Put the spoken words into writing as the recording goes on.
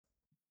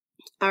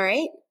All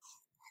right.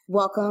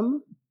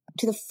 Welcome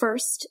to the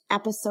first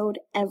episode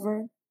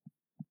ever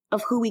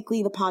of Who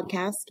Weekly, the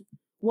podcast.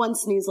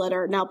 Once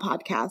newsletter, now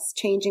podcast,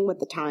 changing with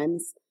the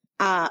times.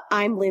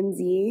 I'm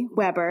Lindsay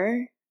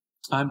Weber.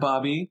 I'm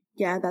Bobby.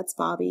 Yeah, that's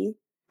Bobby.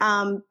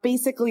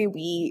 Basically,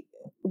 we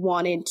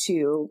wanted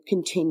to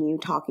continue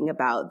talking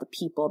about the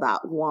people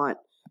that want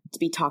to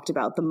be talked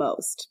about the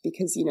most,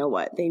 because you know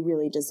what? They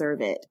really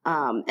deserve it.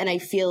 And I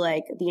feel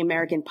like the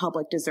American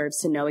public deserves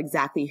to know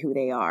exactly who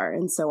they are.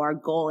 And so our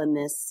goal in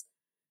this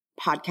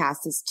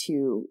podcast is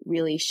to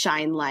really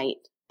shine light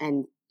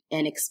and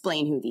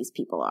explain who these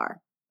people are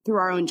through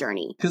our own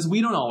journey. Because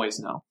we don't always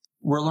know.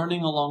 We're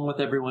learning along with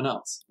everyone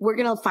else. We're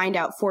going to find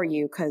out for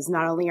you, because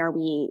not only are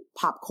we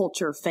pop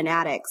culture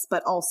fanatics,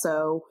 but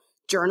also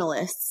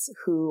journalists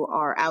who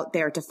are out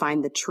there to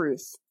find the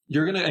truth.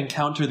 You're going to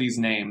encounter these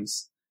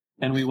names,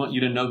 and we want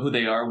you to know who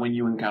they are when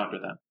you encounter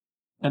them.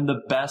 And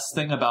the best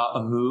thing about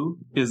a who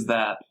is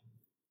that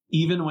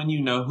even when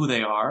you know who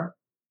they are,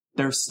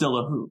 they're still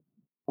a who.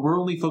 We're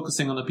only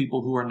focusing on the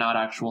people who are not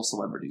actual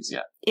celebrities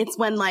yet. It's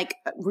when like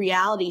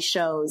reality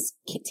shows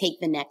take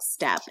the next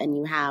step and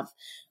you have,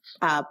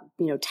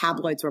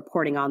 tabloids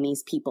reporting on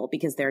these people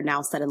because they're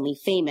now suddenly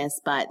famous,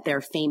 but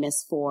they're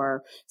famous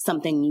for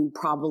something you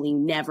probably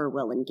never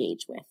will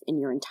engage with in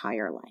your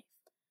entire life.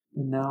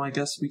 And now I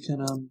guess we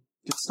can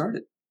get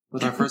started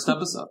with our first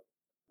episode.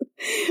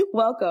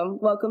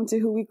 Welcome to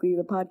Who Weekly,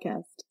 the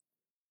podcast.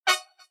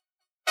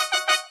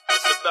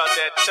 It's about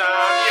that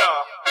time,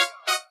 y'all.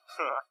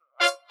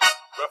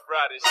 Rough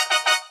Riders.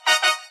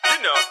 You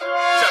know,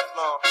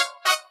 Teflon,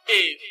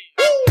 Eve.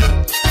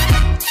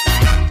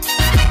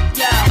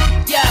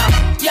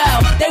 Yo,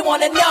 they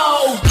wanna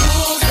know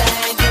who's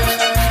that girl?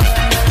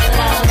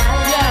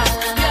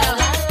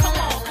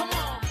 Come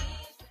on.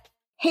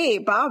 Hey,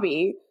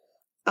 Bobby,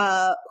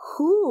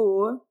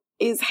 who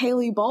is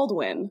Hailey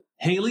Baldwin?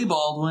 Hailey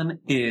Baldwin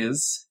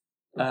is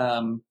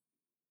Alec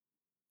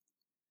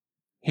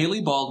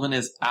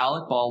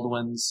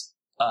Baldwin's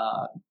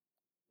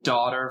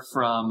daughter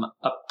from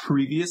a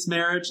previous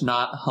marriage,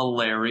 not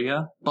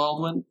Hilaria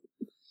Baldwin.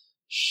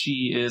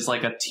 She is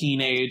like a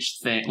teenage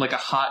thing, like a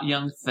hot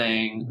young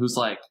thing who's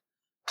like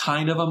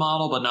kind of a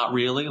model, but not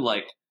really.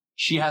 Like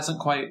she hasn't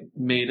quite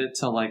made it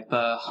to like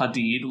the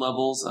Hadid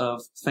levels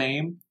of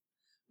fame,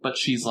 but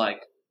she's like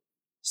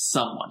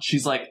someone.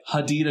 She's like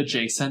Hadid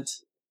adjacent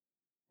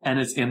and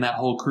is in that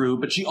whole crew,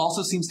 but she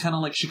also seems kind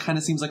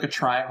of seems like a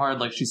tryhard.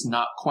 Like she's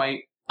not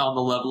quite on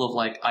the level of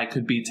like, I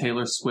could be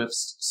Taylor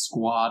Swift's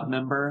squad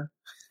member.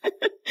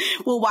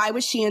 Well, why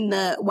was she in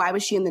the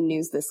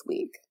news this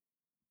week?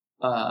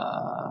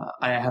 I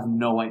have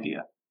no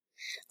idea.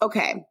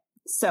 Okay,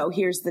 so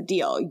here's the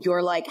deal.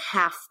 You're like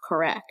half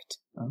correct.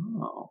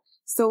 Oh.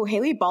 So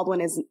Hailey Baldwin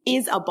is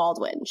a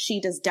Baldwin.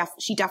 She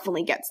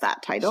definitely gets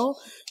that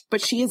title, but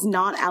she is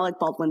not Alec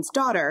Baldwin's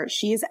daughter.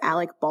 She is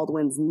Alec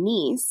Baldwin's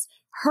niece.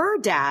 Her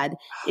dad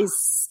is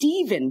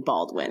Stephen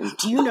Baldwin.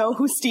 Do you know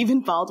who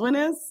Stephen Baldwin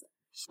is?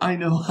 I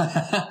know.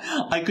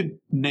 I could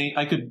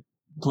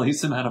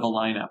place him out of a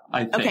lineup,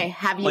 I think. Okay,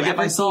 have you like ever if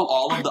I saw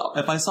all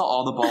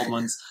the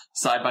Baldwins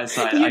side by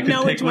side, I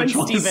could pick which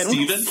one is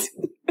Stephen.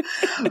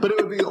 But it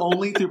would be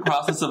only through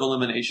process of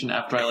elimination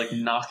after I like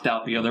knocked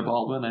out the other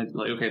Baldwin. I'd be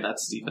like, okay,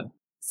 that's Stephen.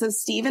 So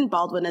Stephen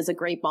Baldwin is a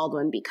great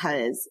Baldwin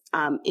because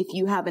if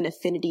you have an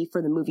affinity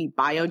for the movie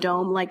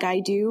Biodome like I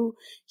do,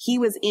 he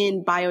was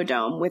in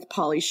Biodome with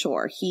Pauly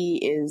Shore.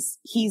 He's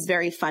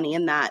very funny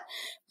in that.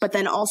 But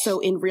then also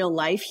in real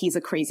life, he's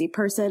a crazy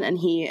person and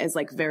he is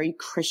like very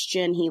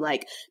Christian. He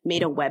like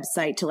made a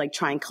website to like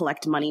try and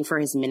collect money for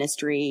his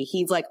ministry.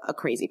 He's like a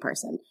crazy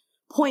person.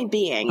 Point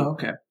being,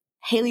 okay,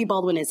 Hailey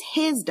Baldwin is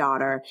his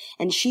daughter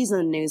and she's in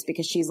the news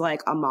because she's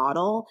like a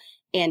model.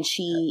 And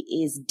she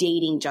is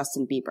dating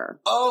Justin Bieber.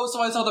 Oh, so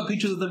I saw the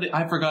pictures of them.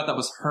 I forgot that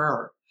was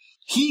her.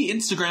 He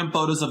Instagram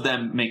photos of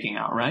them making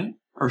out, right?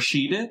 Or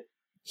she did?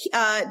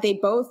 They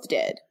both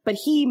did, but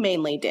he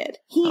mainly did.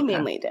 He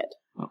mainly did.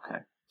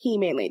 Okay.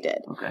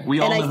 We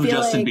all know who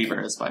Justin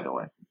Bieber is, by the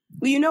way.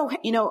 Well,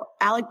 you know,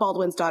 Alec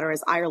Baldwin's daughter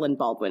is Ireland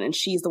Baldwin, and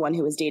she's the one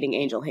who was dating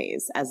Angel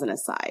Hayes, as an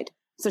aside.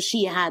 So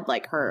she had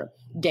like her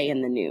day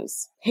in the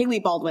news. Hailey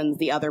Baldwin's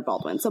the other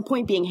Baldwin. So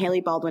point being,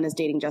 Hailey Baldwin is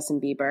dating Justin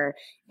Bieber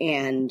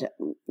and,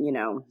 you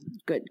know,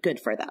 good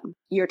for them.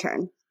 Your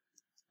turn.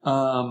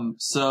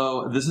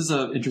 So this is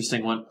an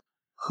interesting one.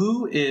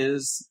 Who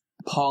is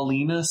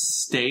Paulina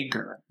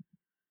Steger?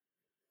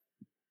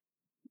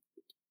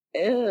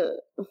 I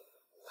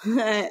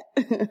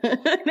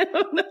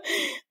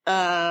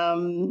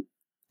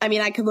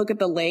mean, I could look at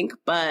the link,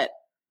 but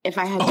if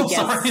I had to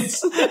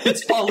guess. Sorry,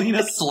 it's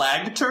Paulina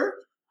Slagter?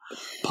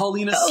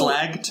 Paulina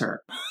Slagter.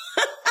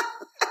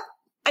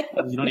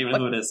 You don't even know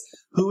who it is.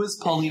 Who is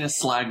Paulina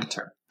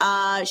Slagter?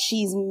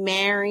 She's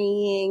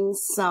marrying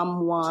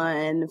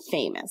someone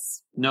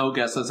famous. No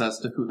guesses as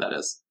to who that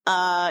is.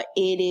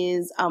 It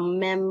is a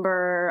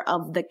member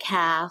of the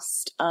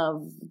cast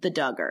of The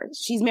Duggar.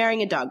 She's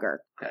marrying a Duggar.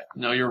 Okay,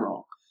 no, you're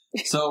wrong.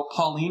 So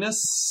Paulina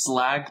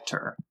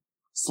Slagter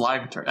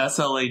Slagter,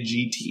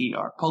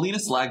 Slagter. Paulina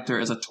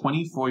Slagter is a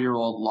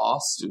 24-year-old law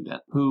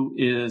student who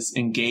is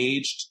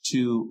engaged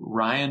to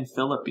Ryan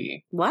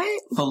Phillippe.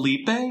 What?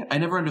 Felipe? I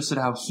never understood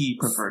how he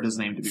preferred his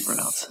name to be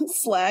pronounced.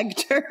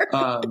 Slagter.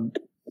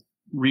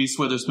 Reese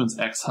Witherspoon's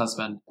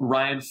ex-husband.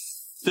 Ryan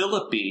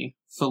Felipe is...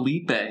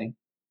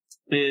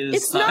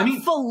 It's not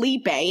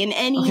Felipe in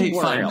any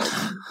world.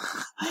 Fine.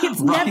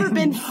 It's never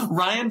been...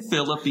 Ryan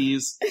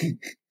Phillippe's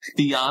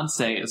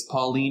fiance is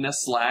Paulina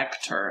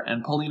Slagter,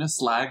 and Paulina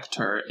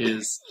Slagter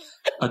is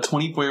a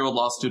 24-year-old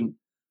law student,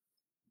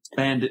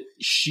 and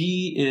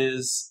she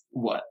is,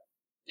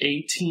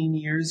 18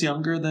 years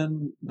younger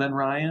than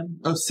Ryan?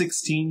 Oh,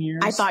 16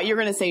 years? I thought you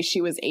were going to say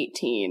she was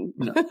 18.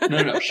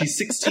 No. She's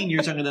 16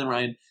 years younger than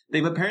Ryan.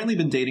 They've apparently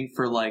been dating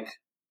for, like,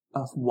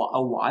 a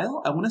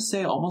while. I want to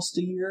say almost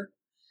a year.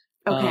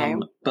 Okay.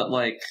 But,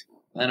 like,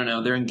 I don't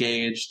know. They're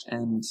engaged,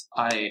 and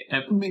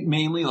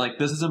mainly, like,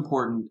 this is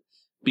important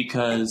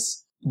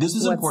because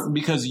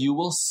you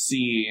will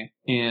see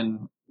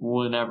in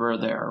whenever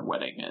their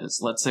wedding is.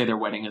 Let's say their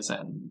wedding is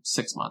in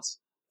 6 months.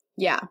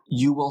 Yeah.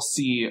 You will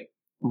see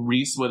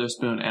Reese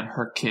Witherspoon and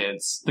her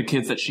kids, the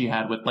kids that she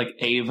had with, like,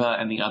 Ava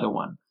and the other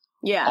one.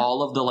 Yeah.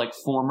 All of the, like,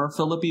 former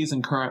Phillippes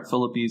and current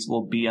Phillippes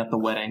will be at the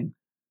wedding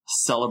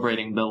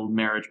celebrating the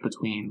marriage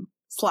between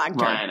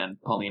Slagter. Ryan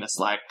and Paulina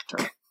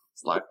Slagter.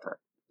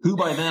 Who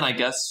by then, I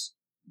guess,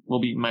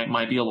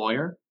 might be a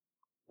lawyer.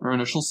 Or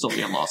no, she'll still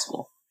be in law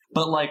school.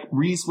 But, like,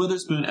 Reese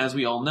Witherspoon, as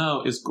we all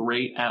know, is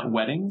great at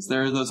weddings.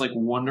 There are those, like,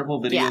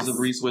 wonderful videos of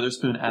Reese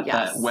Witherspoon at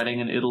that wedding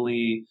in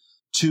Italy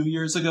 3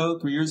 years ago,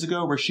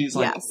 where she's,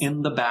 like,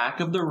 in the back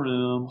of the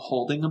room,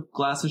 holding a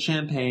glass of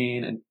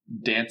champagne and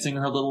dancing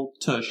her little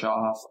tush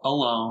off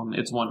alone.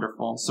 It's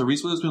wonderful. So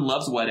Reese Witherspoon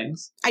loves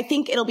weddings. I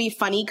think it'll be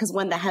funny because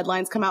when the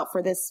headlines come out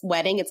for this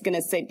wedding, it's going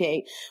to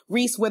say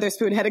Reese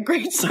Witherspoon had a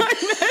great time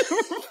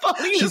at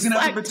Paulina She's going to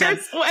have to pretend.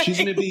 wedding. She's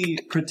going to be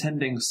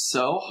pretending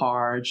so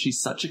hard. She's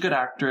such a good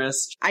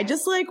actress. I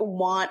just, like,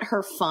 want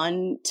her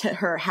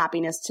her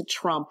happiness to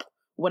trump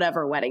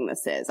whatever wedding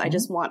this is. I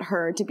just want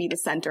her to be the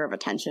center of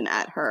attention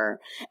at her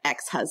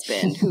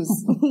ex-husband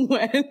who's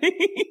wedding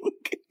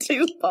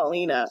to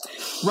Paulina.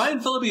 Ryan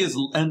Phillippe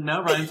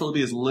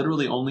is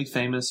literally only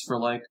famous for,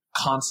 like,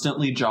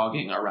 constantly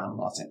jogging around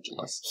Los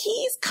Angeles.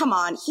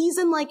 He's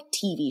in, like,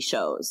 TV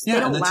shows. Yeah, they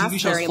don't and the last TV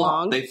shows very flop.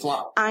 long. They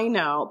flop. I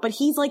know, but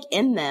he's, like,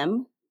 in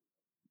them.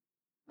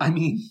 I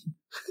mean,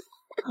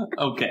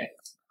 okay.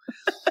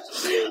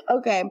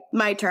 Okay,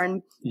 my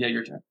turn. Yeah,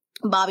 your turn.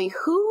 Bobby,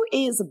 who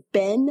is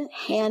Ben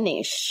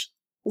Hanish?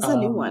 This is a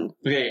new one.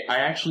 Okay, I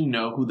actually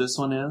know who this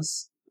one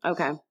is.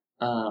 Okay.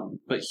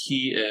 But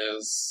he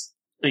is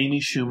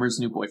Amy Schumer's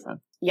new boyfriend.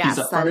 Yes,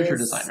 he's a furniture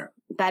designer.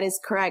 That is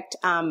correct.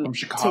 From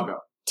Chicago.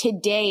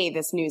 Today,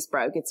 this news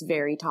broke. It's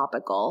very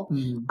topical.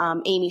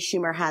 Mm-hmm. Amy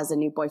Schumer has a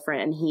new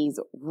boyfriend, and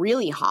he's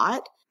really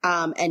hot.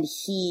 And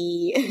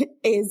he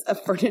is a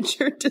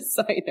furniture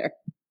designer.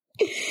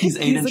 He's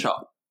Aiden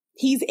Shaw.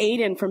 He's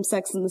Aiden from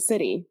Sex and the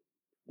City.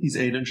 He's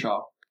Aiden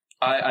Shaw.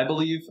 I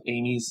believe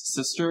Amy's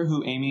sister,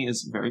 who Amy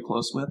is very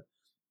close with,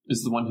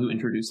 is the one who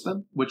introduced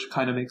them, which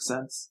kind of makes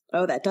sense.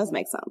 Oh, that does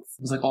make sense.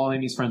 It was like all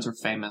Amy's friends are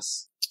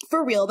famous.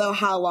 For real, though,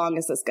 how long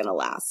is this going to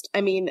last?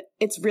 I mean,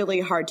 it's really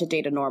hard to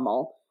date a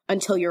normal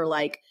until you're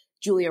like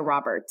Julia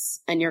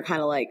Roberts and you're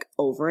kind of like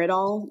over it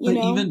all, you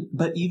know?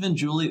 Even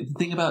Julia, the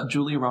thing about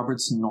Julia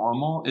Roberts'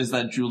 normal is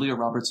that Julia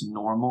Roberts'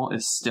 normal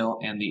is still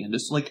in the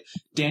industry. Like,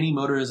 Danny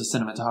Moder is a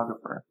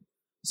cinematographer.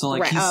 So,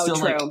 like, he's still,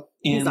 like,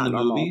 in the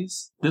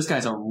movies. This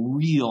guy's a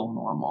real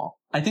normal.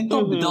 I think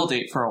they'll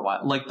date for a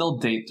while. Like, they'll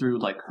date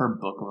through, like, her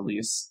book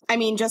release. I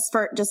mean, just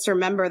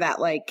remember that,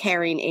 like,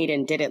 carrying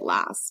Aiden didn't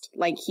last.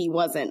 Like, he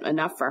wasn't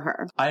enough for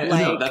her.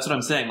 No, that's what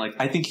I'm saying. Like,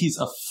 I think he's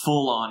a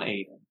full-on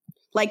Aiden.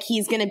 Like,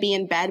 he's gonna be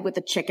in bed with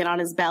a chicken on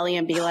his belly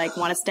and be like,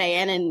 want to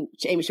stay in? And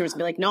Amy Schumer's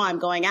gonna be like, no, I'm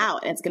going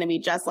out. And it's gonna be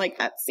just like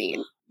that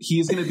scene.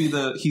 He's gonna be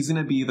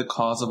the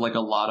cause of, like,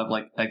 a lot of,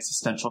 like,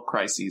 existential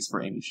crises for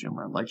Amy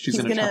Schumer. Like, she's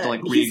gonna have to, like,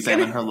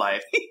 re-examine her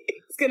life.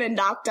 He's gonna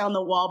knock down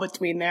the wall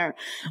between their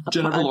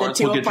Jennifer Lawrence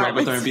will get drunk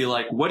with her and be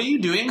like, what are you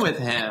doing with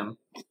him?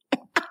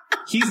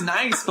 He's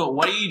nice, but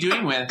what are you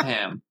doing with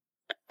him?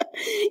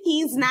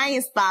 He's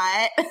nice,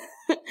 but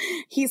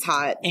he's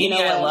hot. Amy, you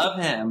know, I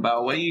love him,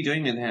 but what are you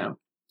doing with him?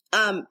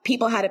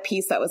 People had a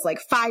piece that was like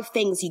 5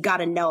 things you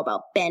gotta know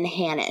about Ben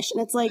Hanish.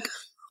 And it's like,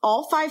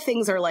 all 5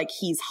 things are like,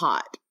 he's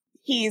hot.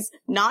 He's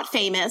not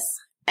famous,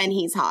 and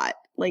he's hot.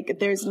 Like,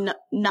 there's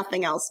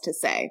nothing else to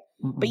say.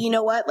 Mm-hmm. But you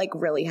know what? Like,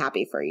 really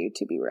happy for you,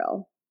 to be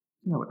real.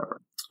 Yeah,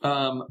 whatever.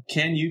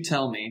 Can you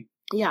tell me?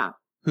 Yeah.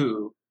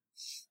 Who?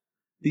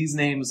 These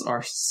names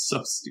are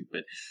so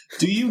stupid.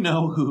 Do you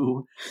know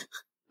who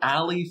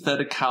Ali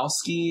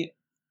Fedakowski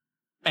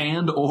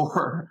and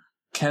or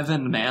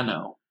Kevin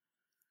Mano?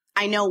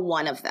 I know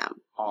one of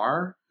them.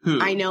 Are? Who?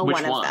 I know Which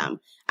one of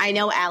them. I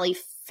know Ali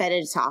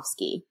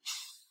Fedakowski.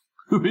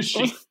 Who is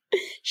she?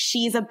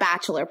 She's a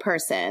Bachelor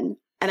person.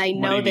 And I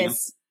know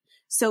this.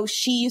 So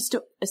she's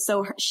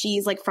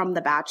like from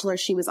The Bachelor.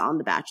 She was on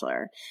The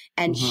Bachelor.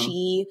 And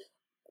she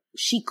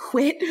she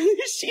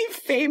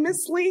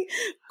famously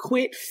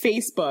quit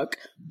Facebook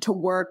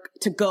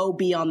to go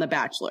be on The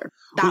Bachelor.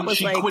 Wait,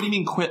 was like, what do you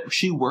mean quit?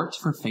 She worked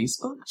for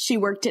Facebook? She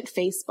worked at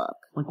Facebook.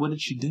 Like, what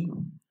did she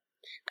do?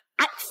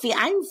 I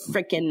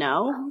freaking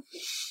know.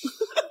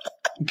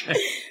 Okay.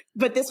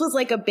 But this was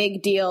like a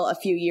big deal a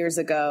few years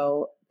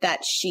ago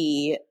that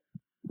she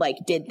like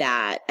did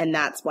that, and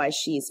that's why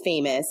she's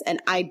famous.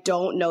 And I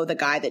don't know the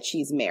guy that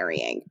she's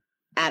marrying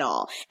at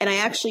all. And I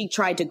actually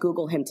tried to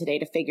Google him today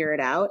to figure it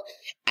out.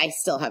 I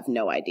still have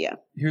no idea.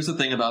 Here's the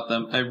thing about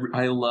them.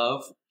 I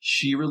love,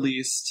 she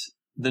released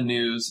the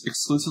news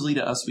exclusively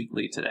to Us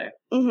Weekly today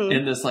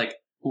in this like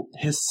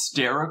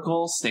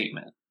hysterical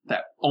statement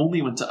that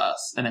only went to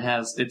us. And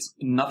it's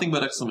nothing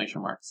but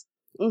exclamation marks.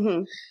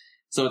 Mm-hmm.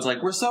 So it's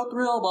like, we're so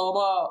thrilled, blah,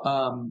 blah,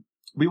 blah.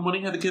 We wanted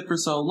to have a kid for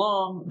so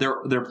long.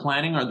 They're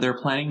planning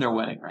their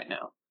wedding right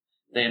now.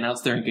 They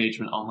announced their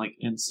engagement on like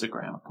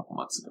Instagram a couple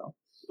months ago.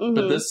 Mm-hmm.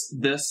 But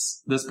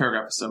this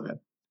paragraph is so good.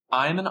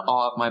 I'm in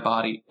awe of my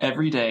body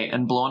every day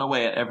and blown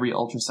away at every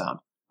ultrasound.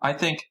 I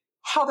think,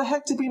 how the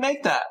heck did we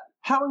make that?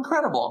 How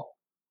incredible.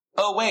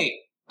 Oh, wait.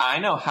 I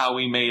know how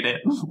we made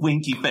it.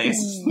 Winky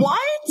face. What?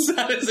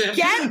 That is it.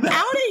 Get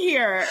out of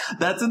here.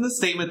 That's in the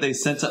statement they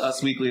sent to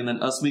Us Weekly, and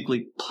then Us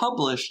Weekly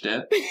published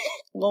it.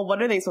 Well,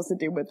 what are they supposed to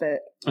do with it?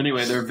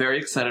 Anyway, they're very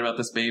excited about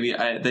this baby.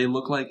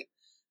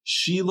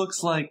 She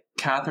looks like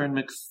Catherine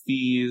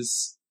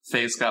McPhee's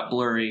face got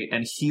blurry,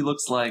 and he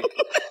looks like...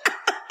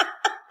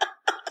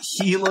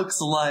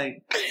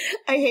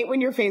 I hate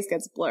when your face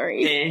gets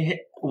blurry.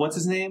 What's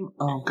his name?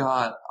 Oh,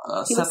 God.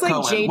 He Seth looks like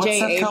Cohen.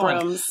 J.J.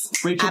 Abrams.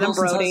 Rachel Adam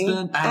Bilson's Brody.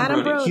 husband?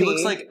 Adam Brody. He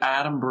looks like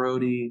Adam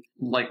Brody,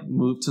 like,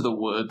 moved to the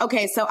woods.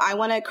 Okay, so I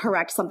want to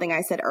correct something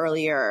I said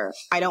earlier.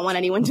 I don't want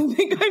anyone to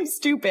think I'm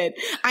stupid.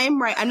 I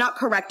am right. I'm not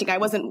correcting. I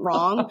wasn't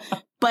wrong.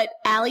 But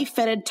Ali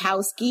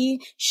Fedotowsky,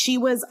 she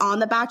was on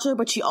The Bachelor,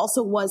 but she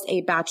also was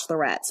a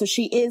bachelorette. So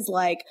she is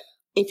like...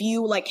 If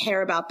you like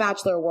care about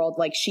Bachelor World,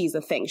 like she's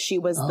a thing. She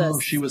was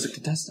she was a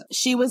contestant.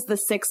 She was the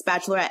 6th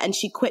Bachelorette, and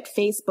she quit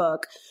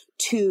Facebook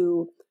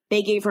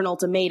they gave her an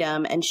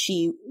ultimatum, and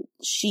she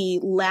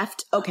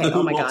left. Okay.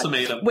 Oh my God.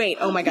 Ultimatum. Wait.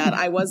 Oh my God.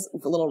 I was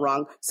a little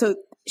wrong. So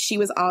she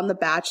was on The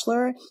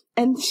Bachelor,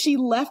 and she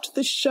left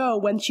the show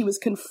when she was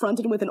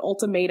confronted with an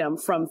ultimatum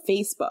from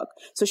Facebook.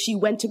 So she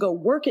went to go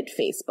work at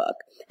Facebook,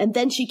 and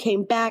then she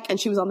came back and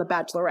she was on The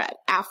Bachelorette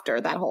after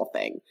that whole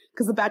thing.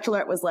 Because The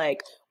Bachelorette was like,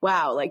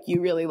 wow, like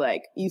you really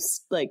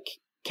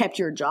kept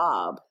your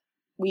job.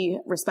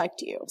 We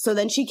respect you. So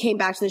then she came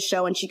back to the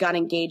show and she got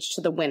engaged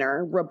to the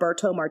winner,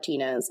 Roberto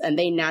Martinez, and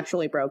they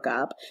naturally broke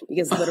up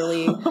because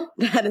literally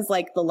that is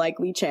like the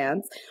likely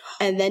chance.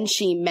 And then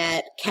she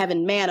met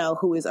Kevin Mano,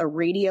 who is a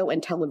radio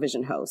and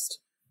television host.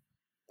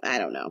 I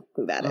don't know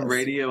who that is. A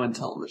radio and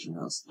television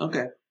host.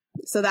 Okay.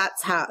 So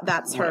that's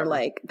her,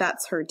 like,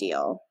 that's her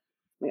deal.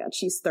 Oh my God,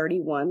 she's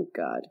 31.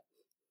 God.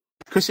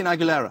 Christina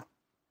Aguilera.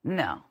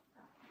 No.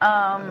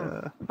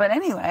 But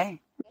anyway.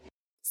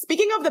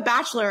 Speaking of The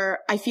Bachelor,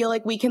 I feel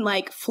like we can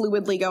like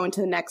fluidly go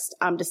into the next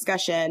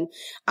discussion.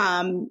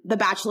 The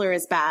Bachelor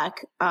is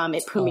back.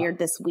 It premiered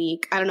this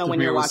week. I don't know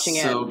when you're watching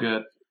it. So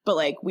good. But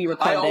like we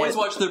recorded it. I always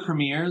watch the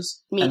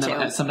premieres. Me and too.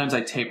 Then sometimes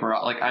I taper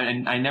out. Like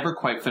I never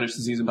quite finish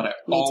the season, but I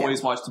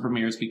always watch the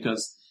premieres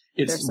because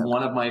it's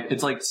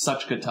it's like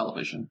such good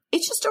television.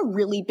 It's just a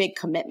really big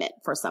commitment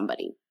for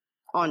somebody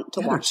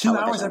to watch 2 television.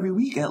 hours every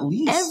week at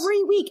least.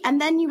 Every week. And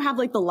then you have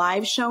like the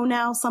live show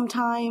now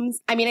sometimes.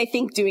 I mean, I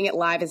think doing it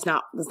live does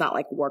not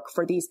like work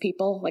for these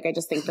people. Like I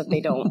just think that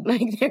they don't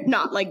like they're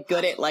not like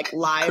good at like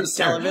live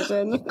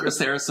television. Chris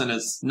Harrison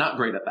is not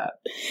great at that.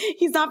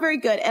 He's not very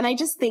good. And I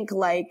just think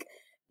like,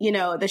 you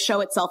know, the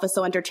show itself is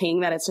so entertaining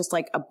that it's just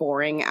like a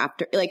boring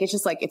after, like, it's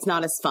just like, it's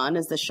not as fun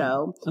as the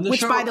show. And the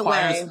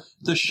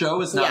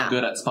show is not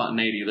good at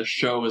spontaneity. The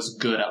show is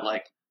good at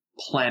like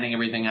planning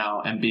everything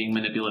out and being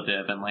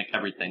manipulative and like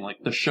everything. Like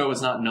the show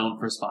is not known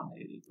for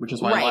spontaneity, which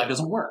is why live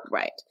doesn't work.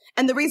 Right.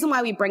 And the reason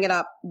why we bring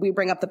up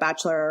The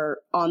Bachelor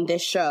on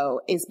this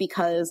show is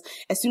because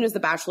as soon as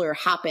The Bachelor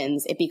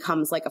happens, it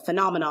becomes like a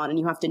phenomenon and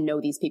you have to know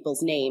these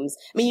people's names.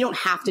 I mean, you don't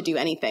have to do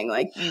anything.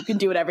 Like you can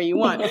do whatever you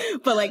want.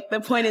 But like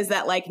the point is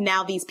that like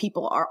now these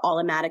people are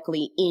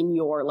automatically in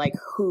your like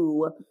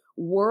Who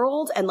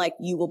world and like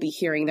you will be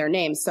hearing their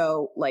names.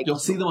 So like you'll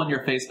see them on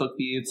your Facebook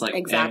feeds like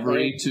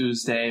every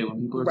Tuesday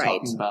when people are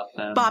talking about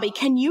them. Bobby,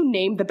 can you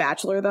name The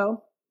Bachelor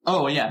though?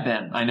 Oh yeah,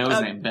 Ben. I know his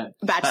name, Ben.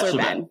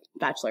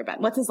 Bachelor Ben.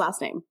 What's his last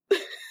name?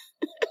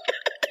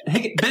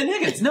 Ben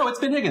Higgins. No, it's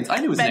Ben Higgins. I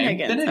knew his name.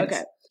 Ben Higgins.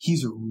 Okay.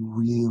 He's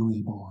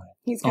really boring.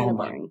 He's kind of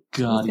boring.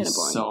 God, he's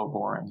so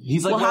boring.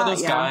 He's like one of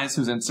those guys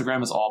whose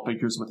Instagram is all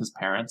pictures with his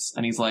parents,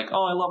 and he's like,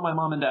 "Oh, I love my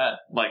mom and dad."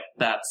 Like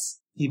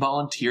he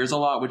volunteers a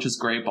lot, which is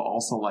great, but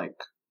also like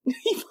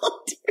he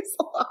volunteers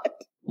a lot.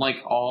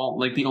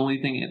 Like the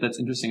only thing that's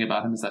interesting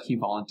about him is that he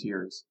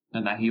volunteers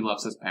and that he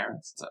loves his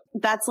parents. So.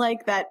 That's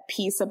like that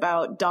piece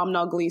about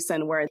Domhnall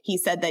Gleeson where he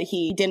said that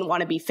he didn't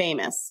want to be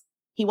famous.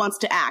 He wants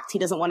to act. He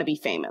doesn't want to be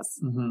famous.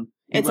 Mm-hmm.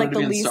 It's like the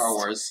least Star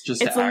Wars.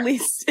 It's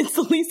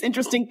the least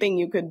interesting thing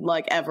you could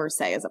like ever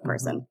say as a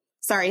person.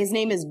 Sorry, his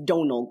name is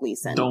Domhnall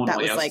Gleeson. Don't That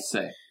know was what like else to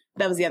say.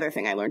 that was the other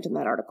thing I learned in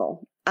that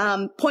article.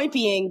 Point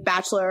being,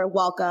 Bachelor,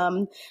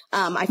 welcome.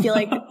 I feel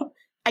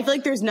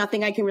like there's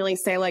nothing I can really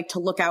say like to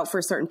look out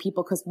for certain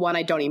people because one,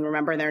 I don't even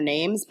remember their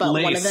names, but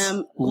one of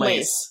them,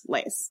 Lace.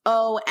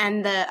 Oh,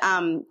 and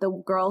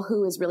the girl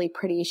who is really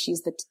pretty,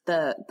 she's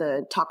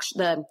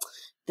the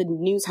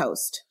news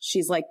host.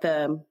 She's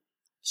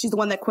the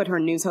one that quit her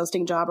news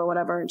hosting job or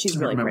whatever, and she's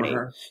really pretty.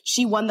 Her.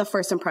 She won the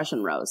first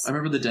impression rose. I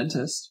remember the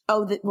dentist.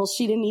 Oh, well,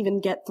 she didn't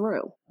even get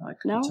through. I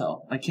couldn't No?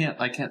 tell. I can't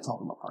tell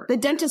them apart. The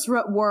dentist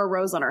wore a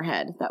rose on her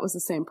head. That was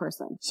the same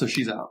person. So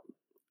she's out.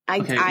 I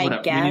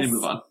Whatever. guess. We need to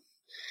move on.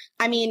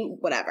 I mean,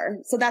 whatever.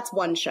 So that's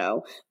one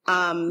show.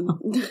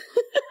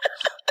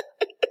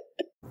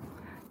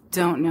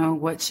 Don't know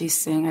what she's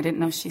saying. I didn't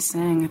know she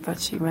sang. I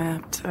thought she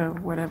rapped or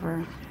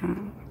whatever.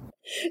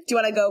 Do you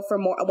want to go for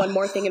one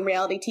more thing in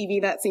reality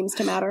TV that seems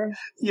to matter?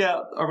 Yeah.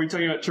 Are we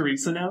talking about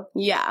Teresa now?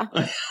 Yeah.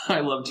 I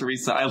love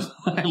Teresa.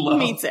 I love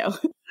Me too.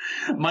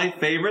 my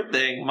favorite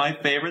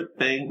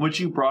thing, which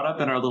you brought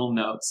up in our little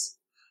notes.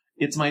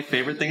 It's my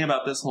favorite thing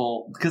about this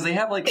whole, because they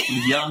have like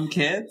young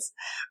kids,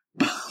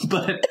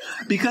 but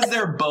because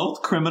they're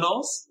both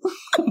criminals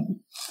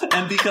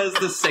and because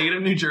the state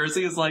of New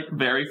Jersey is like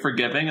very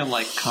forgiving and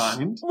like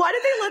kind. Why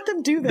did they let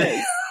them do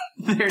this?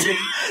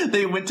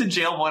 They went to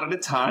jail one at a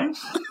time.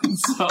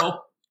 So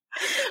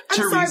I'm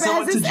sorry, but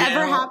has this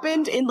ever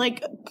happened in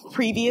like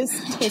previous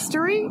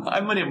history?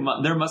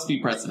 There must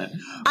be precedent.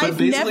 But I've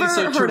basically, never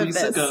so heard of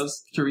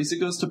this. Teresa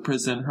goes to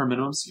prison, her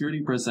minimum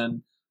security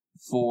prison,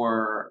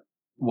 for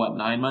what,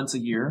 9 months, a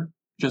year?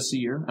 Just a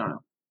year? I don't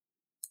know.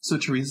 So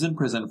Teresa's in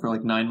prison for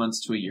like 9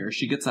 months to a year.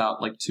 She gets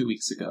out like 2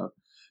 weeks ago.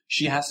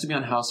 She has to be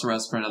on house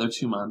arrest for another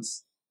 2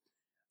 months.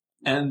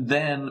 And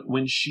then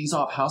when she's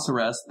off house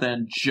arrest,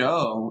 then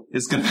Joe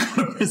is going to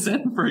go to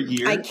prison for a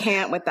year. I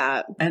can't with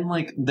that. And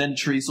like, then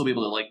Teresa will be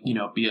able to like,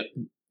 be a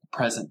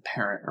present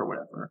parent or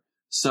whatever.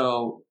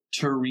 So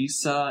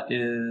Teresa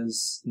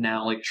is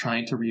now like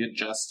trying to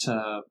readjust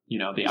to,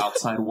 the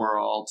outside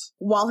world.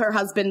 While her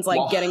husband's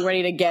like getting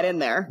ready to get in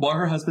there. While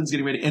her husband's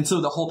getting ready. And so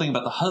the whole thing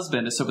about the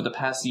husband is, so for the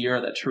past year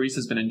that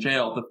Teresa's been in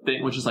jail, the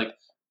thing, which is like,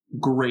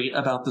 great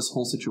about this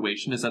whole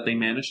situation is that they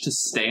managed to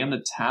stay in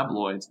the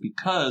tabloids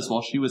because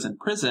while she was in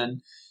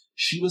prison,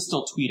 she was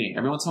still tweeting.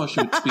 Every once in a while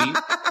she would tweet.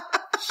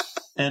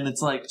 And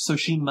it's like, so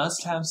she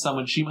must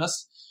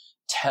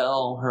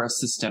tell her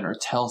assistant or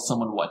tell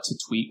someone what to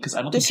tweet because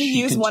I don't think she can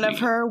use one tweet. of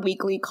her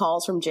weekly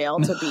calls from jail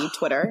to be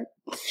Twitter?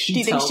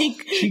 She tells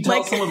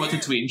someone what to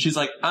tweet and she's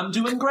like, I'm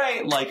doing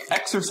great, like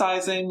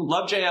exercising,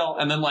 love jail,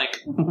 and then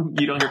like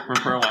you don't hear from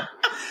her for a while.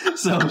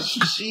 So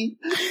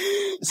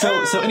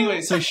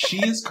anyway, so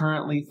she is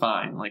currently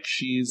fine. Like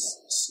she's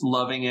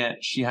loving it.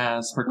 She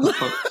has her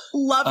cookbook.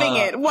 Loving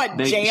it. What,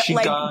 jail?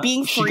 Like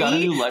being free? She got a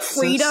new Lexus.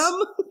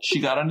 Freedom? She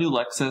got a new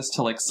Lexus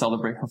to like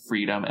celebrate her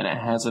freedom, and it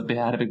had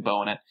a big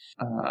bow in it.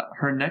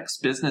 Her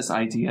next business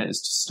idea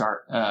is to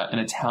start an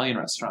Italian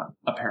restaurant.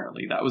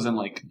 Apparently, that was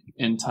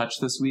in Touch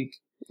this week.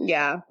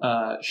 Yeah.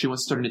 She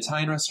wants to start an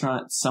Italian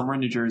restaurant somewhere in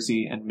New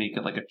Jersey and make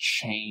it like a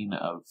chain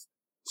of,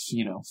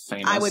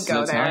 famous I would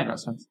go Italian there.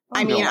 restaurants.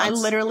 I mean, I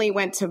literally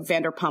went to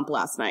Vanderpump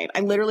last night.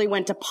 I literally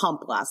went to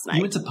Pump last night.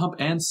 You went to Pump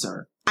and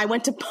Sir. I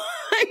went to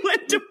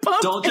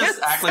Pump. Don't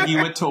just act like you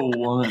went to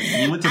one.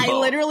 You went to both. I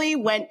literally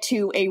went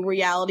to a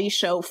reality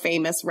show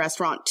famous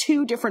restaurant,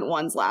 2 different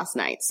ones last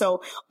night.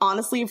 So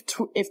honestly,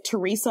 if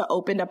Teresa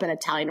opened up an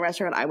Italian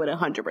restaurant, I would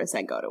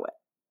 100% go to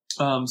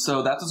it.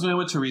 So that's what's going on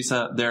with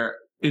Teresa.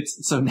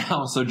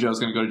 So Joe's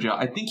going to go to jail.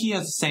 I think he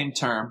has the same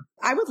term.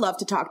 I would love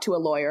to talk to a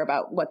lawyer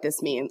about what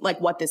this means, like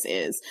what this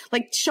is.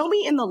 Like, show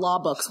me in the law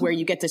books where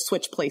you get to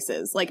switch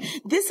places. Like,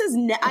 this is,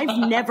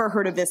 I've never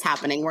heard of this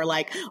happening where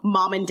like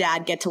mom and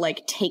dad get to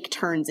like take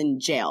turns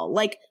in jail.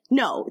 Like,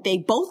 no, they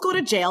both go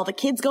to jail. The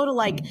kids go to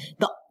like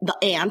the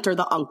aunt or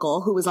the uncle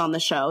who was on the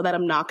show, that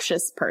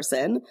obnoxious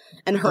person,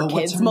 and her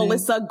kids,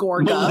 Melissa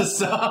Gorga.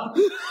 Melissa.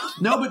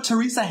 No, but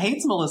Teresa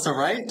hates Melissa,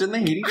 right? Didn't they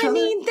hate each other? I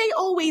mean, they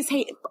always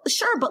hate,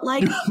 sure, but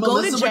like, go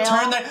to Melissa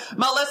jail.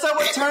 Melissa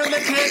would turn the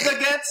kids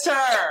against her.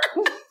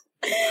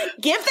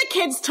 Give the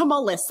kids to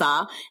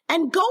Melissa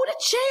and go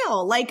to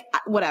jail. Like,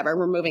 whatever,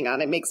 we're moving on.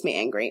 It makes me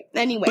angry.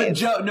 Anyway. But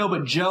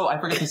Joe, I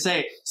forgot to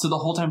say, so the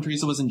whole time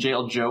Teresa was in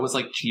jail, Joe was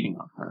like cheating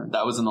on her.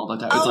 That was in all the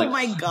time. Oh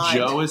my God.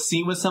 Joe is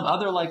seen with some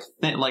other like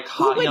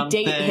hot young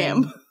thing.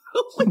 Him?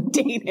 Who would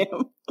date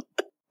him?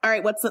 All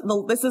right,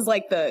 this is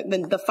like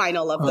the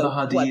final of the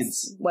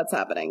Hadids. What's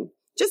happening.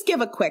 Just give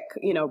a quick,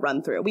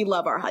 run through. We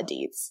love our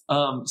Hadids.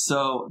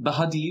 So the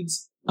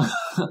Hadids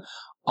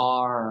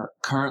are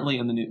currently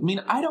in the news. I mean,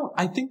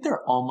 I think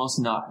they're almost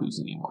not Who's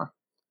anymore.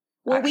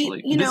 Well,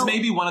 actually, this may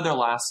be one of their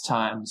last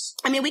times.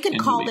 I mean, we could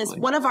call this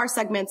one of our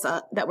segments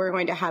that we're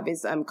going to have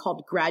is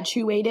called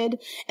Graduated,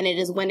 and it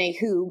is when a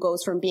Who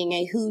goes from being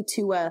a Who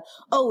to a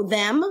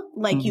them.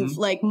 Like you've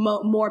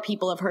more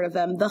people have heard of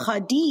them. The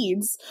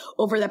Hadids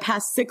over the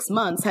past 6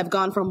 months have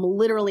gone from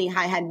literally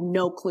I had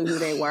no clue who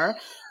they were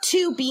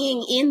to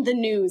being in the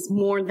news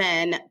more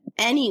than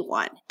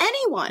anyone.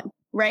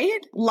 right?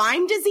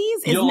 Lyme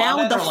disease is Yolanda now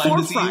the and her Lyme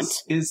forefront.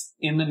 disease is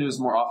in the news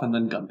more often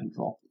than gun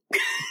control.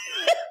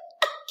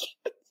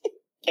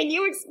 Can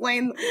you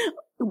explain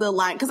the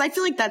Lyme? Because I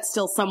feel like that's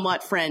still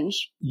somewhat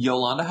fringe.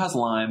 Yolanda has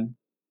Lyme.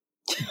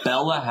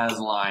 Bella has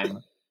Lyme.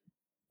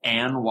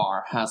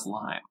 Anwar has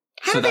Lyme.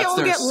 How do they all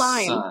their get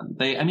Lyme? son.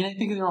 I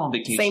think they're all on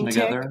vacation Same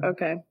together. tick?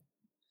 Okay.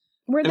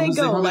 Where'd they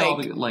go?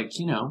 probably Like,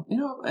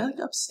 all, like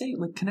upstate,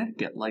 like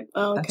Connecticut. Like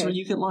Oh, that's okay. where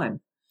you get Lyme.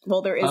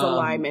 well, there is a um,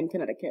 Lyme in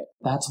Connecticut.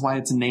 That's why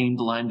it's named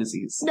Lyme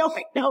disease. No,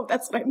 I know.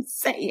 That's what I'm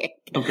saying.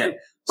 Okay.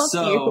 Fuck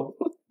So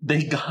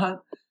you.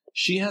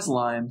 she has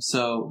Lyme.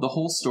 So the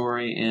whole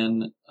story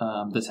in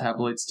the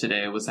tabloids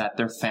today was that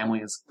their family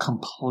is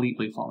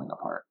completely falling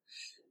apart.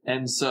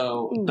 And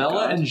so Oh,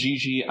 Bella God. and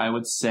Gigi, I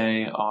would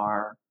say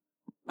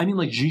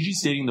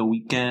Gigi's dating The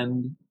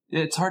Weeknd.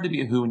 It's hard to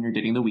be a who when you're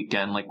dating The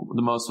Weeknd, like one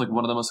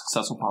of the most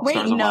successful pop Wait,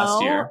 stars of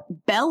last year. no.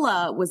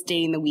 Bella was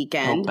dating The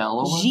Weeknd. Oh,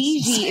 Bella was?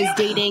 Gigi is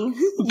dating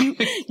you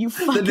maybe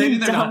fucking they're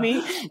not.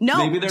 dummy. No,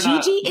 Maybe they're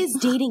not. Gigi is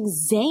dating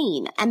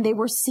Zayn, and they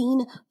were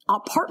seen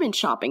apartment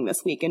shopping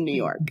this week in New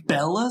York.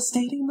 Bella's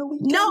dating The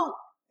Weeknd? No,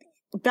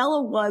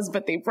 Bella was,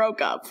 but they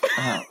broke up.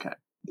 Oh, okay.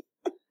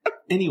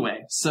 Anyway,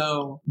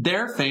 so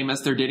they're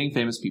famous. They're dating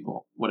famous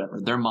people. Whatever.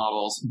 They're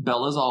models.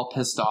 Bella's all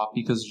pissed off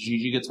because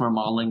Gigi gets more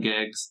modeling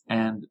gigs,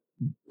 and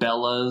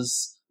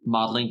Bella's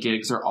modeling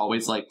gigs are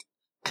always like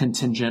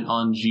contingent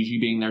on Gigi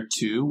being there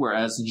too,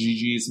 whereas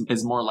Gigi's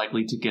is more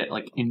likely to get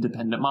like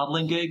independent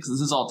modeling gigs. This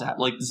is all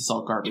this is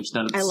all garbage.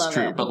 None of I this is love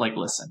true. it. But like,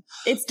 listen.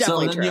 It's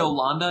definitely so then true.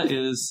 Yolanda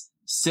is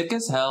sick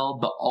as hell,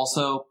 but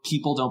also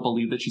people don't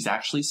believe that she's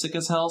actually sick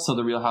as hell. So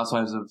the Real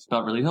Housewives of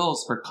Beverly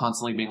Hills are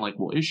constantly being like,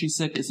 well, is she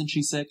sick? Isn't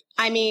she sick?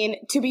 I mean,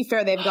 to be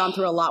fair, they've gone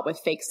through a lot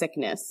with fake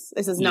sickness.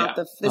 This is not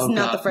Yeah. the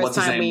not the first What's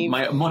his time name?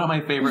 we've. One of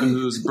my favorite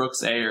who's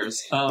Brooks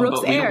Ayers.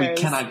 Brooks but we Ayers.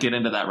 cannot get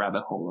into that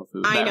rabbit hole of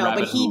who. I that know, but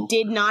rabbit he who.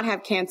 did not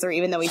have cancer,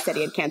 even though he said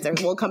he had cancer.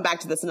 We'll come back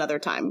to this another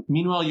time.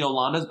 Meanwhile,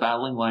 Yolanda's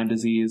battling Lyme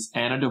disease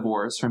and a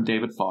divorce from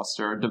David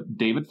Foster.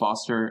 David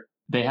Foster,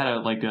 they had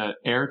a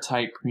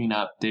airtight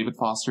prenup. David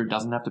Foster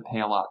doesn't have to pay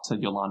a lot to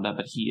Yolanda,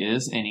 but he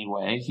is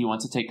anyway. He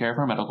wants to take care of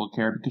her medical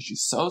care because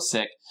she's so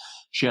sick.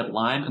 She had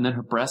Lyme, and then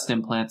her breast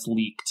implants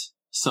leaked.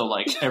 So,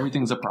 like,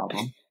 everything's a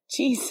problem.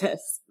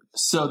 Jesus.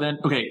 So then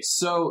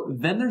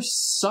there's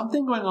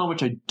something going on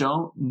which I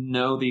don't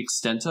know the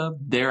extent of.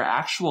 Their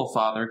actual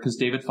father, because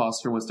David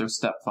Foster was their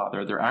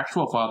stepfather, their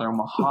actual father,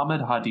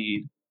 Muhammad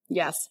Hadid,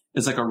 Yes.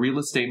 is like a real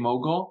estate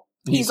mogul.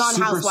 He's on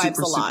Housewives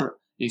a lot.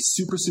 He's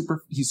super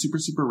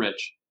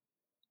rich.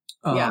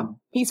 Yeah.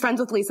 He's friends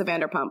with Lisa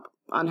Vanderpump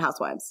on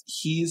Housewives.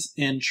 He's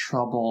in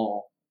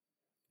trouble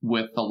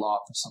with the law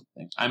for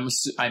something. I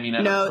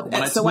don't No,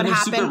 know. so when what they're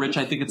happened? super rich,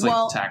 I think it's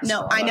like tax no,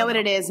 fraud. I know what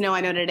it is. No, I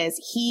know what it is.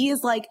 He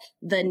is like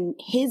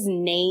his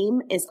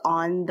name is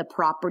on the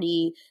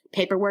property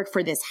paperwork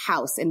for this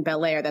house in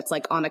Bel Air that's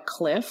like on a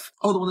cliff.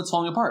 Oh, the one that's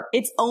falling apart.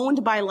 It's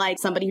owned by like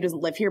somebody who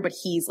doesn't live here, but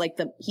he's like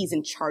he's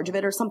in charge of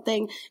it or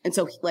something. And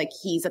so like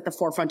he's at the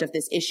forefront of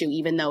this issue,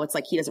 even though it's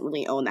like he doesn't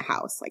really own the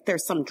house. Like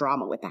there's some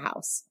drama with the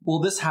house.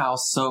 Well, this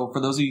house, so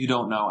for those of you who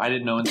don't know, I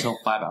didn't know until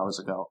 5 hours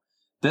ago.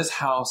 This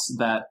house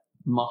that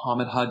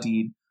Muhammad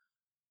Hadid,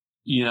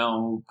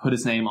 put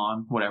his name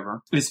on,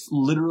 whatever, it's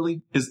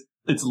literally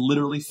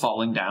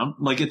falling down.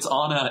 Like it's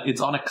on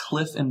a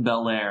cliff in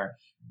Bel Air,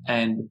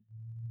 and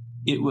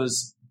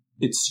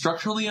it's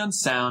structurally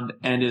unsound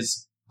and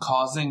is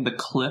causing the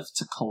cliff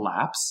to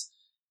collapse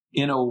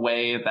in a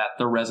way that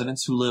the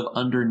residents who live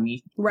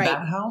underneath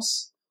that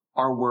house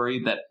are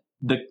worried that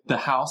the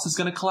house is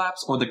going to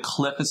collapse or the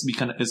cliff is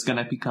going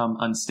to become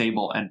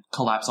unstable and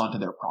collapse onto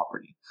their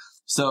property.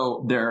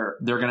 So they're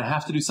going to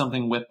have to do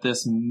something with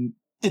this.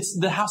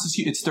 The house is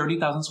huge. It's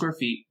 30,000 square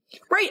feet.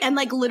 Right. And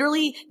like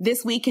literally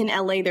this week in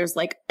LA, there's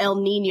like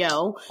El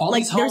Nino. All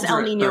like these there's homes El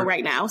are- Nino are-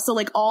 right now. So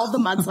like all the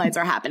mudslides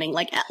are happening.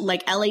 Like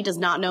LA does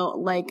not know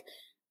like.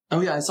 Oh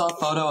yeah, I saw a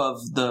photo of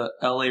the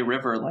LA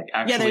River, like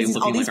actually There's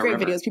looking all these like a great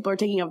river. videos. People are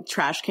taking of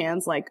trash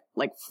cans, like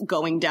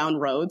going down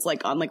roads,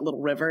 like on like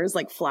little rivers,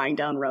 like flying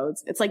down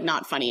roads. It's like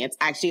not funny. It's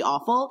actually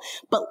awful.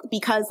 But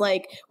because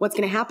like what's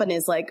going to happen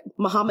is like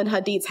Muhammad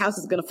Hadid's house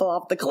is going to fall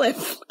off the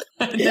cliff.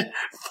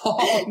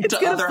 Fall It's to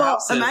going other to fall.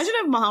 houses. Imagine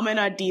if Muhammad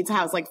Hadid's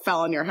house like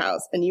fell on your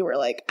house and you were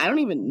like, I don't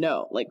even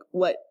know like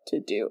what to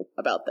do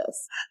about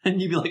this. And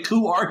you'd be like,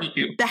 who are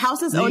you? The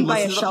house is Then you owned by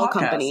a listen to the shell podcast.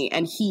 company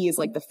and he is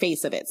like the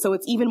face of it. So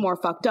it's even more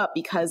fucked up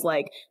because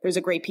like there's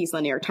a great piece on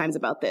the New York Times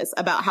about this,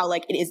 about how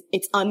like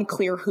it's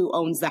unclear who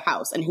owns the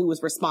house and who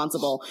was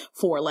responsible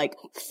for like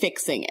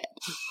fixing it.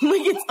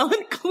 Like it's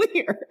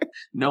unclear.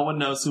 No one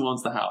knows who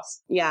owns the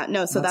house. Yeah,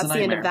 no, so That's that's a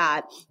the end of nightmare.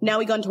 that. Now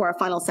we go into our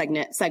final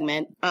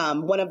segment.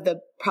 One of the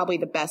probably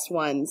the best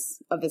ones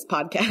of this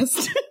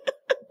podcast.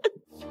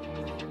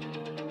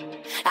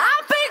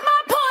 I pick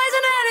my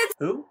poison and it's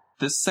Who?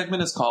 This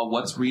segment is called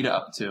What's Rita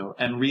Up To?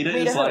 And Rita Rita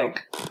is who?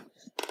 like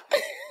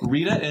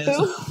Rita is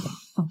Who?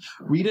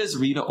 Rita is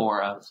Rita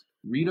Ora.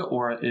 Rita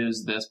Ora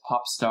is this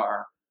pop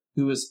star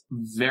who is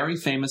very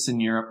famous in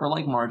Europe, or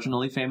like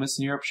marginally famous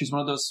in Europe. She's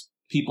one of those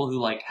people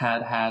who like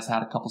has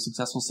had a couple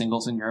successful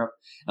singles in Europe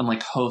and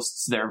like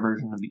hosts their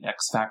version of the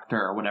X Factor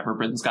or whatever,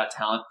 Britain's Got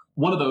Talent.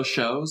 One of those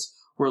shows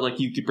where like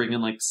you could bring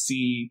in like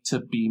C to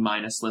B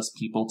minus list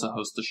people to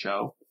host the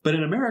show. But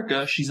in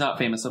America, she's not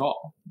famous at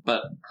all.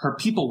 But her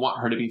people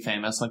want her to be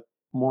famous, like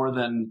more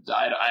than,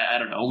 I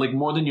don't know, like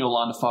more than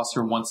Yolanda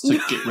Foster wants to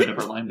get rid of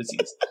her Lyme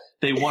disease.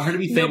 They want her to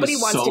be famous. Nobody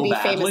wants so to be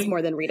badly, famous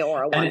more than Rita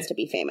Ora wants to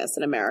be famous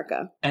in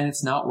America. And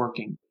it's not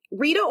working.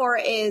 Rita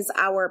Ora is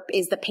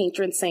the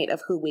patron saint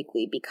of Who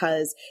Weekly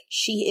because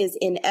she is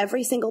in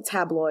every single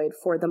tabloid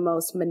for the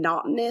most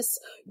monotonous,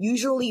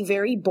 usually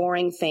very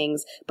boring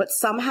things, but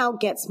somehow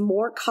gets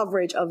more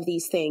coverage of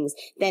these things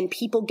than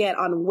people get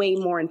on way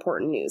more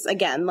important news.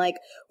 Again, like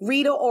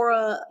Rita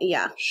Ora,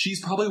 yeah.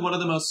 She's probably one of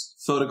the most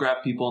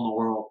photographed people in the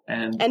world.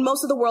 And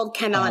most of the world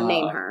cannot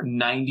name her.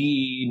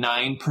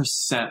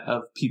 99%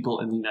 of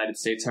people in the United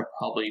States have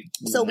probably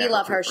So we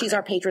love her. heard She's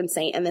our patron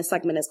saint, and this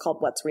segment is called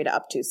What's Rita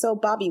Up To? So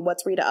Bobby,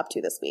 what's Rita up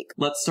to this week?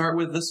 Let's start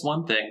with this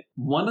one thing.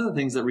 One of the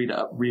things that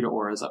Rita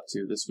Ora is up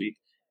to this week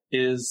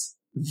is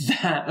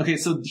that, okay,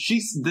 so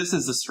this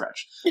is a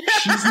stretch.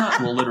 She's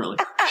not, well, literally,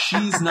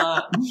 she's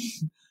not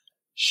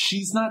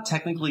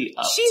technically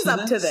up She's to up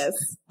this, to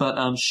this.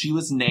 But she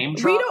was name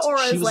dropped. Rita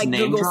Ora is like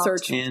Google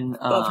search in,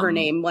 of her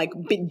name, like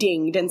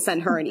dinged and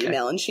sent her an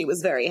email, and she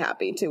was very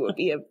happy to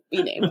be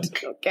named.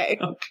 Okay.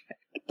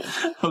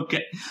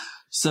 Okay.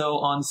 So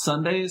on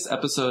Sunday's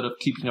episode of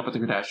Keeping Up with the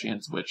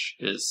Kardashians, which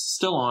is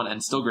still on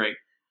and still great,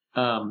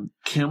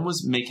 Kim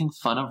was making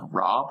fun of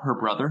Rob, her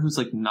brother, who's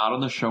like not on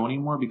the show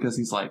anymore because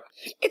he's like,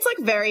 it's like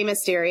very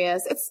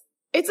mysterious.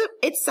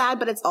 It's sad,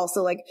 but it's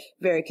also like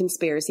very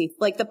conspiracy.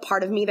 Like the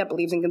part of me that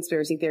believes in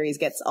conspiracy theories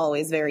gets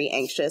always very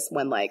anxious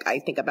when like I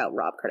think about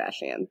Rob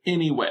Kardashian.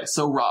 Anyway,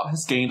 so Rob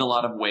has gained a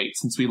lot of weight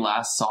since we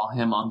last saw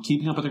him on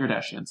Keeping Up with the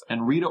Kardashians,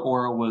 and Rita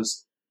Ora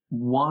was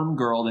one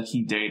girl that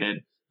he dated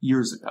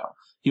years ago.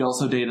 He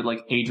also dated like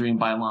Adrienne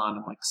Bailon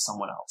and like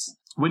someone else.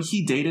 When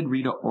he dated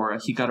Rita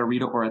Ora, he got a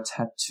Rita Ora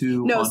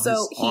tattoo on his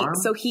arm.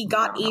 So he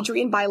got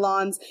Adrienne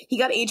Bailon's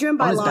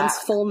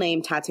full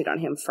name tattooed on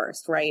him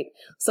first, right?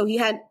 So he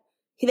got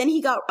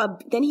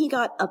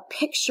a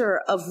picture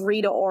of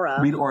Rita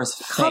Ora's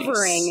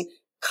face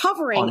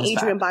covering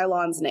Adrienne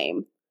Bailon's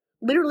name.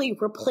 Literally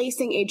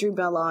replacing Adrienne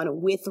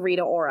Bailon with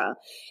Rita Ora.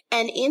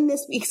 And in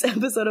this week's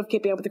episode of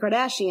Keeping Up with the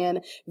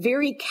Kardashian,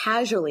 very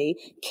casually,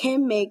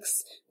 Kim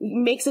makes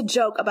a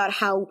joke about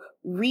how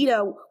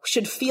Rita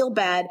should feel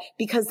bad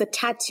because the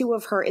tattoo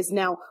of her is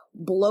now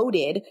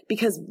bloated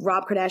because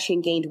Rob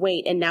Kardashian gained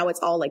weight and now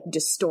it's all like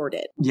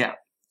distorted. Yeah.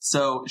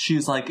 So she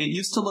was like, it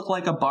used to look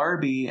like a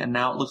Barbie and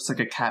now it looks like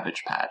a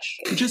Cabbage Patch.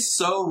 Which is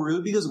so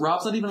rude because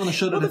Rob's not even on the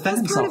show to defend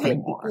himself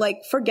anymore. Like,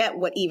 forget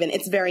what even.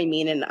 It's very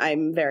mean and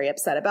I'm very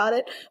upset about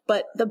it.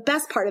 But the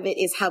best part of it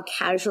is how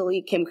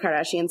casually Kim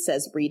Kardashian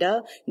says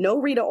Rita. No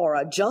Rita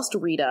Ora, just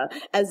Rita.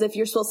 As if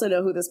you're supposed to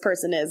know who this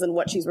person is and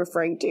what she's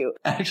referring to.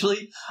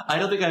 Actually, I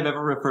don't think I've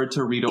ever referred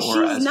to Rita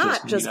Ora as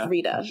just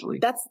Rita. Actually.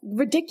 That's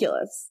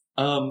ridiculous.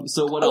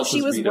 So what else?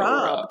 She was Rita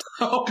robbed.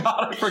 Ora? Oh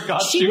God, I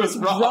forgot she was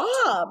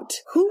robbed.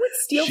 Who would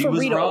steal from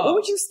Rita? Robbed. What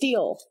would you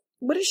steal?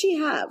 What does she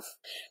have?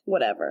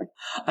 Whatever.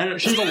 I don't know.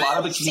 She has a lot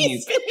of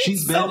bikinis.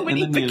 She's been so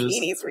many in the news.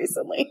 bikinis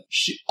recently.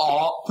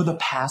 For the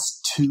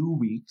past 2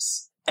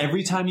 weeks.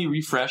 Every time you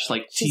refresh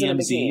like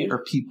TMZ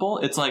or People,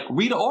 it's like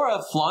Rita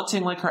Ora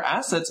flaunting like her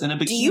assets in a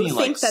bikini. Do you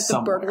think that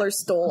somewhere. the burglar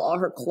stole all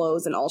her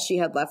clothes and all she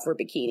had left were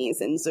bikinis,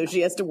 and so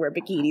she has to wear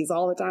bikinis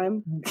all the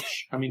time?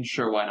 I mean,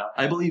 sure, why not?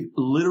 I believe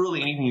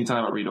literally anything you tell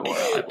me about Rita Ora,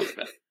 I believe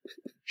it.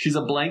 She's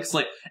a blank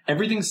slate.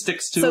 Everything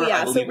sticks to her.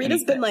 Yeah, so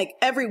Rita's been like,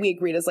 every week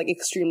Rita's like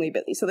extremely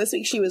busy. So this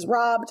week she was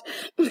robbed,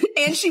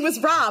 and she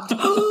was robbed.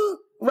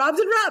 Robbed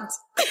and robbed.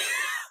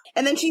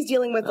 And then she's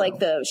dealing with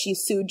she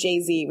sued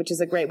Jay-Z, which is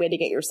a great way to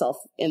get yourself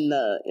in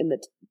the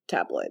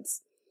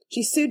tabloids.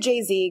 She sued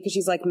Jay-Z because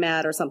she's like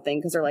mad or something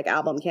because her like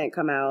album can't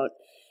come out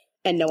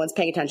and no one's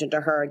paying attention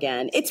to her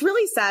again. It's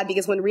really sad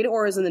because when Rita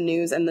Ora is in the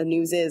news and the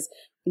news is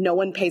no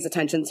one pays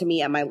attention to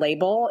me at my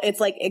label,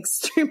 it's like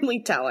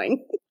extremely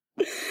telling.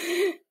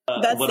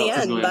 That's the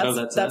end.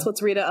 That's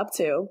what's Rita up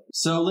to.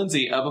 So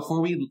Lindsay,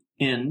 before we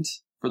end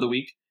for the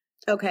week,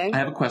 okay, I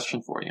have a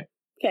question for you.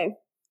 Okay.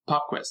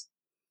 Pop quiz.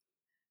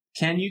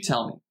 Can you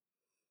tell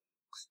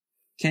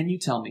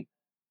me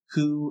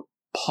who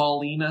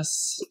Paulina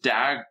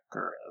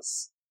Stagger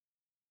is?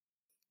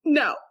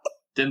 No.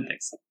 Didn't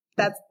think so.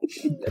 That's...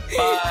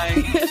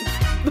 Bye.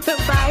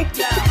 Bye.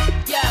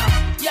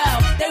 Yo,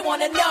 they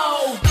want to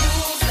know.